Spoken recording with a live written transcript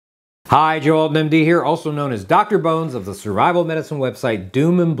Hi, Joe Alton, MD here, also known as Dr. Bones of the survival medicine website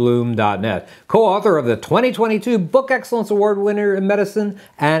doomandbloom.net, co-author of the 2022 Book Excellence Award winner in medicine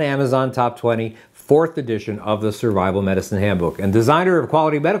and Amazon Top 20 4th edition of the Survival Medicine Handbook, and designer of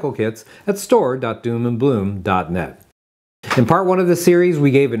quality medical kits at store.doomandbloom.net. In part 1 of this series, we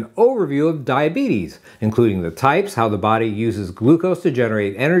gave an overview of diabetes, including the types, how the body uses glucose to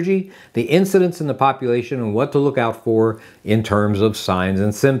generate energy, the incidence in the population, and what to look out for in terms of signs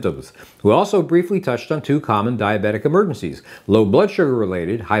and symptoms. We also briefly touched on 2 common diabetic emergencies: low blood sugar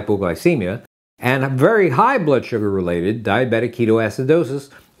related hypoglycemia and very high blood sugar related diabetic ketoacidosis,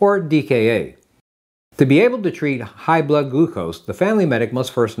 or DKA. To be able to treat high blood glucose, the family medic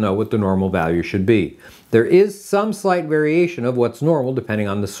must first know what the normal value should be. There is some slight variation of what's normal depending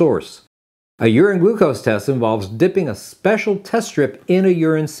on the source. A urine glucose test involves dipping a special test strip in a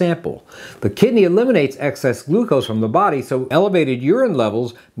urine sample. The kidney eliminates excess glucose from the body, so elevated urine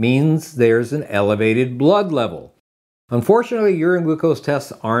levels means there's an elevated blood level. Unfortunately, urine glucose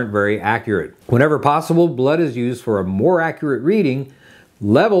tests aren't very accurate. Whenever possible, blood is used for a more accurate reading.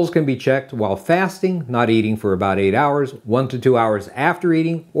 Levels can be checked while fasting, not eating for about 8 hours, 1 to 2 hours after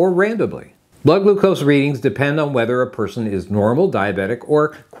eating, or randomly. Blood glucose readings depend on whether a person is normal, diabetic,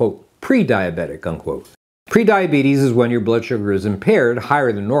 or, quote, pre-diabetic, unquote. Prediabetes is when your blood sugar is impaired,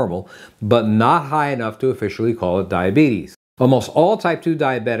 higher than normal, but not high enough to officially call it diabetes. Almost all type 2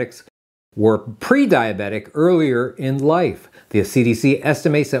 diabetics were pre-diabetic earlier in life. The CDC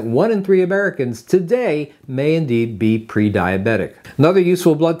estimates that 1 in 3 Americans today may indeed be pre-diabetic. Another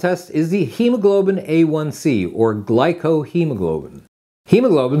useful blood test is the hemoglobin A1C, or glycohemoglobin.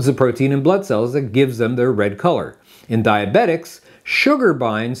 Hemoglobin is the protein in blood cells that gives them their red color. In diabetics, sugar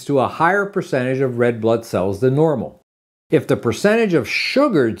binds to a higher percentage of red blood cells than normal. If the percentage of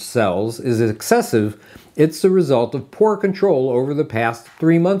sugared cells is excessive, it's the result of poor control over the past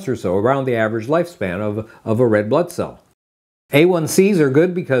 3 months or so, around the average lifespan of a red blood cell. A1Cs are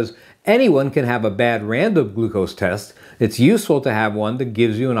good because anyone can have a bad random glucose test. It's useful to have one that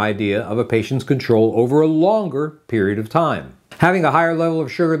gives you an idea of a patient's control over a longer period of time. Having a higher level of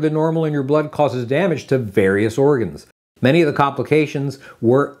sugar than normal in your blood causes damage to various organs. Many of the complications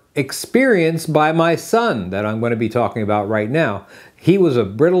were experienced by my son that I'm going to be talking about right now. He was a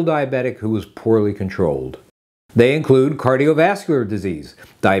brittle diabetic who was poorly controlled. They include cardiovascular disease.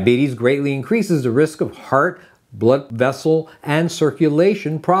 Diabetes greatly increases the risk of heart, blood vessel, and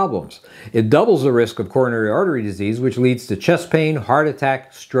circulation problems. It doubles the risk of coronary artery disease, which leads to chest pain, heart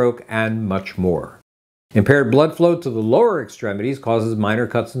attack, stroke, and much more. Impaired blood flow to the lower extremities causes minor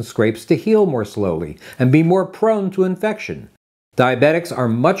cuts and scrapes to heal more slowly and be more prone to infection. Diabetics are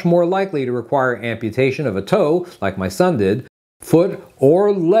much more likely to require amputation of a toe, like my son did, foot,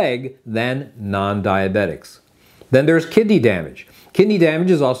 or leg than non-diabetics. Then there's kidney damage. Kidney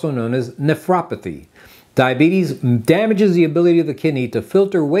damage is also known as nephropathy. Diabetes damages the ability of the kidney to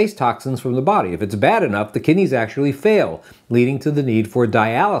filter waste toxins from the body. If it's bad enough, the kidneys actually fail, leading to the need for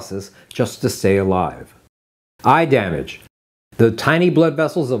dialysis just to stay alive. Eye damage. The tiny blood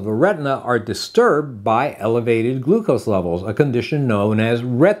vessels of the retina are disturbed by elevated glucose levels, a condition known as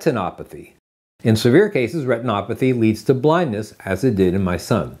retinopathy. In severe cases, retinopathy leads to blindness, as it did in my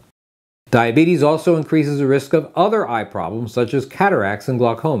son. Diabetes also increases the risk of other eye problems, such as cataracts and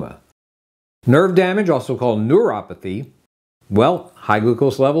glaucoma. Nerve damage, also called neuropathy. Well, high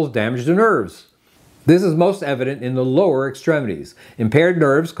glucose levels damage the nerves. This is most evident in the lower extremities. Impaired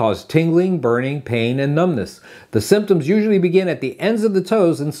nerves cause tingling, burning, pain, and numbness. The symptoms usually begin at the ends of the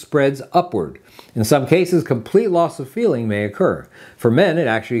toes and spreads upward. In some cases, complete loss of feeling may occur. For men, it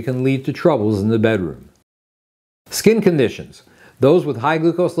actually can lead to troubles in the bedroom. Skin conditions. Those with high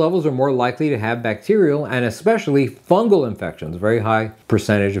glucose levels are more likely to have bacterial and especially fungal infections. A very high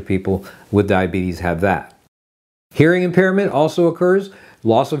percentage of people with diabetes have that. Hearing impairment also occurs.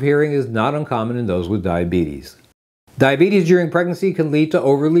 Loss of hearing is not uncommon in those with diabetes. Diabetes during pregnancy can lead to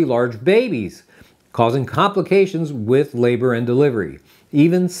overly large babies, causing complications with labor and delivery.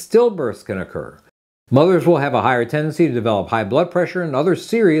 Even stillbirths can occur. Mothers will have a higher tendency to develop high blood pressure and other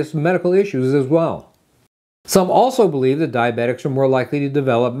serious medical issues as well. Some also believe that diabetics are more likely to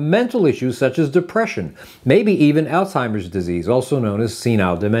develop mental issues such as depression, maybe even Alzheimer's disease, also known as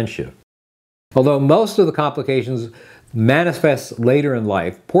senile dementia. Although most of the complications manifest later in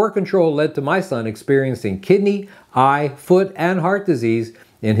life, poor control led to my son experiencing kidney, eye, foot, and heart disease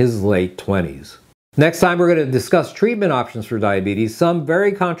in his late 20s. Next time we're going to discuss treatment options for diabetes, some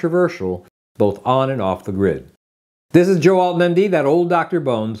very controversial, both on and off the grid. This is Joe Alton, MD, that old Dr.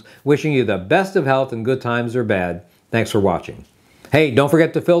 Bones, wishing you the best of health in good times or bad. Thanks for watching. Hey, don't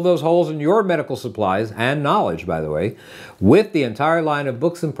forget to fill those holes in your medical supplies and knowledge, by the way, with the entire line of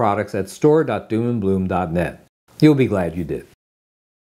books and products at store.doomandbloom.net. You'll be glad you did.